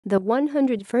The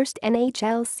 101st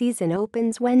NHL season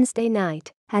opens Wednesday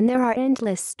night, and there are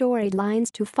endless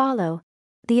storylines to follow.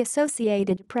 The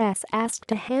Associated Press asked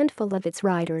a handful of its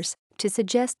writers to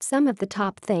suggest some of the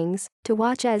top things to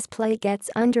watch as play gets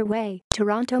underway.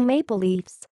 Toronto Maple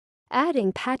Leafs.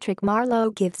 Adding Patrick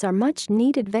Marleau gives our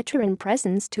much-needed veteran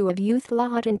presence to a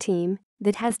youth-laden team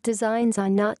that has designs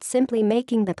on not simply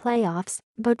making the playoffs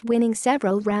but winning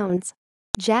several rounds.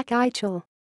 Jack Eichel.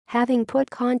 Having put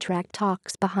contract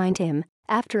talks behind him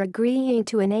after agreeing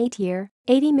to an 8-year,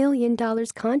 $80 million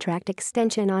contract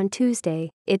extension on Tuesday,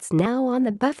 it's now on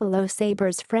the Buffalo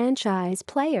Sabres franchise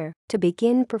player to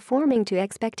begin performing to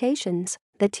expectations,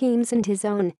 the team's and his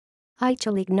own.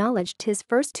 Eichel acknowledged his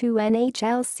first 2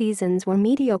 NHL seasons were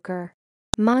mediocre.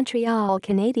 Montreal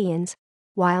Canadiens.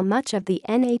 While much of the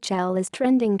NHL is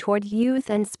trending toward youth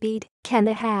and speed, can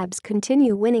the Habs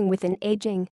continue winning with an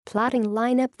aging, plodding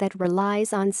lineup that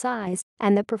relies on size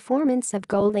and the performance of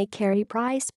goalie Carey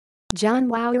Price? John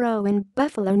Wawrow in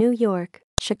Buffalo, New York,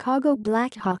 Chicago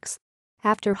Blackhawks.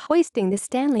 After hoisting the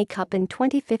Stanley Cup in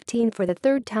 2015 for the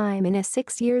third time in a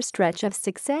 6-year stretch of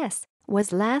success,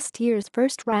 was last year's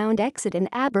first-round exit an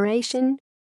aberration?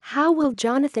 How will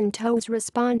Jonathan Toews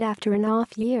respond after an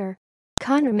off year?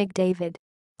 Connor McDavid.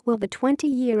 Will the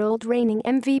 20-year-old reigning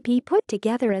MVP put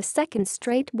together a second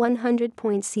straight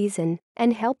 100-point season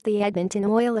and help the Edmonton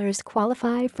Oilers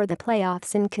qualify for the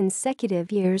playoffs in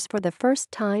consecutive years for the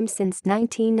first time since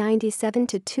 1997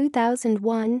 to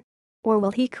 2001? Or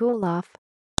will he cool off?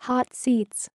 Hot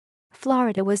seats.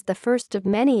 Florida was the first of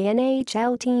many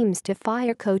NHL teams to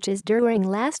fire coaches during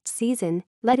last season,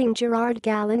 letting Gerard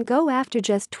Gallant go after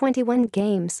just 21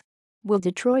 games. Will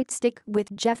Detroit stick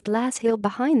with Jeff Blashill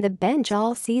behind the bench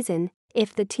all season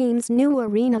if the team's new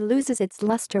arena loses its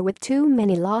luster with too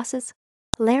many losses?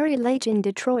 Larry Legend,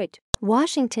 Detroit,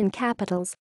 Washington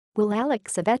Capitals. Will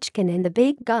Alex Ovechkin and the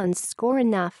big guns score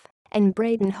enough and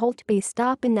Braden Holtby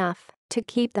stop enough to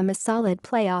keep them a solid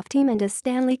playoff team and a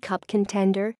Stanley Cup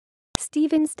contender?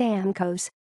 Steven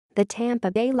Stamkos. The Tampa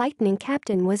Bay Lightning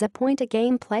captain was a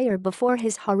point-a-game player before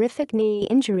his horrific knee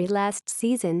injury last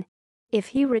season. If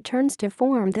he returns to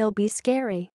form, they'll be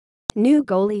scary. New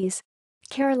goalies.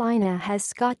 Carolina has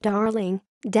Scott Darling,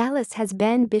 Dallas has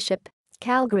Ben Bishop,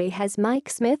 Calgary has Mike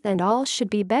Smith, and all should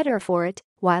be better for it,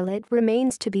 while it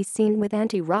remains to be seen with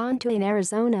Antti Raanta in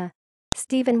Arizona.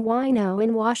 Stephen Wino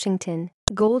in Washington,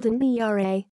 Golden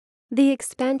ERA. The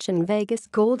expansion Vegas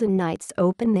Golden Knights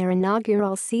open their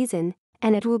inaugural season,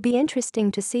 and it will be interesting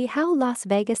to see how Las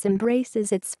Vegas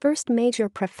embraces its first major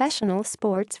professional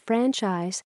sports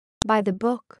franchise. By the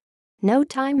book. No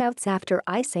timeouts after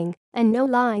icing and no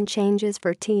line changes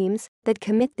for teams that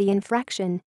commit the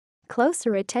infraction.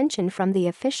 Closer attention from the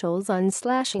officials on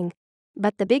slashing.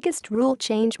 But the biggest rule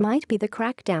change might be the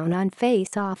crackdown on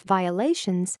face-off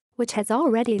violations, which has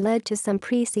already led to some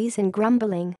preseason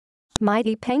grumbling.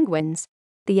 Mighty Penguins.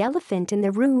 The elephant in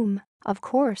the room, of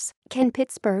course. Can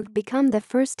Pittsburgh become the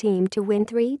first team to win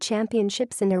 3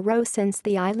 championships in a row since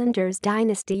the Islanders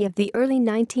dynasty of the early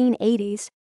 1980s?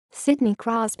 Sidney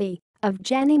Crosby, of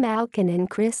Jenny Malkin and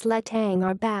Chris Letang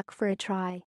are back for a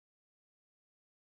try.